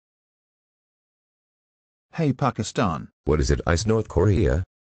Hey Pakistan, What is it, Ice North Korea?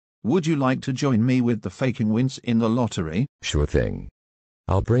 would you like to join me with the faking wins in the lottery? Sure thing.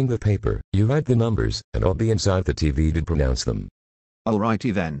 I'll bring the paper, you write the numbers, and I'll be inside the TV to pronounce them.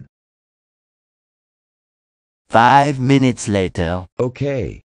 Alrighty then. 5 minutes later.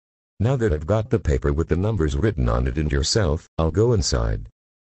 Okay. Now that I've got the paper with the numbers written on it and yourself, I'll go inside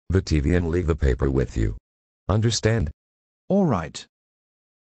the TV and leave the paper with you. Understand? Alright.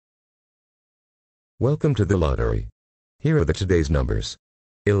 Welcome to the lottery. Here are today's numbers.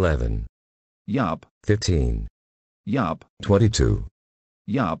 11, Yup, 15, yup, 22,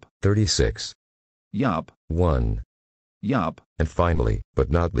 yup, 36, yup, 1, yup. and finally,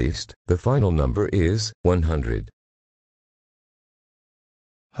 but not least, the final number is 100.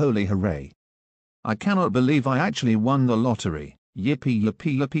 Holy hooray. I cannot believe I actually won the lottery. Yippee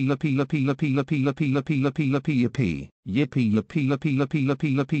yippee yippee yippee yippee yippee yippee yippee yippee yippee yippee yippee. Yippee yippee yippee yippee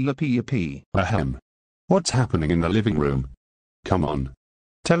yippee yippee yippee yippee. Ahem. What's happening in the living room? Come on.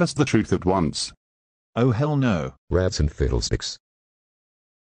 Tell us the truth at once. Oh hell no. Rats and fiddlesticks.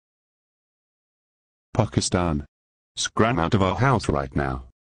 Pakistan. Scram out of our house right now.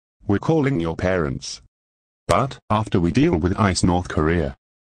 We're calling your parents. But, after we deal with Ice North Korea.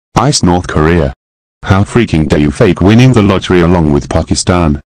 Ice North Korea. How freaking dare you fake winning the lottery along with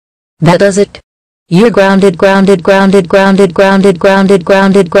Pakistan? That does it. You're grounded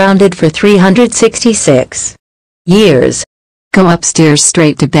for 366 years. Go upstairs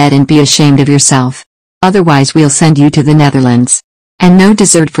straight to bed and be ashamed of yourself. Otherwise we'll send you to the Netherlands. And no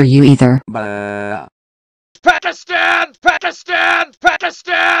dessert for you either. Pakistan! Pakistan!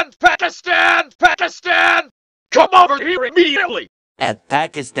 Pakistan! Pakistan! Pakistan! Come over here immediately! At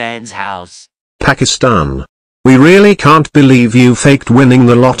Pakistan's house. Pakistan. We really can't believe you faked winning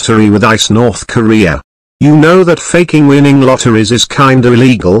the lottery with Ice North Korea. You know that faking winning lotteries is kinda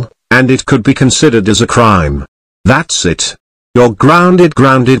illegal, and it could be considered as a crime. That's it. You're grounded for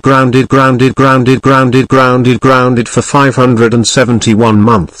 571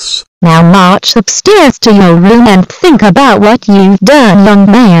 months. Now march upstairs to your room and think about what you've done, young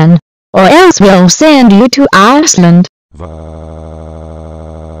man. Or else we'll send you to Iceland.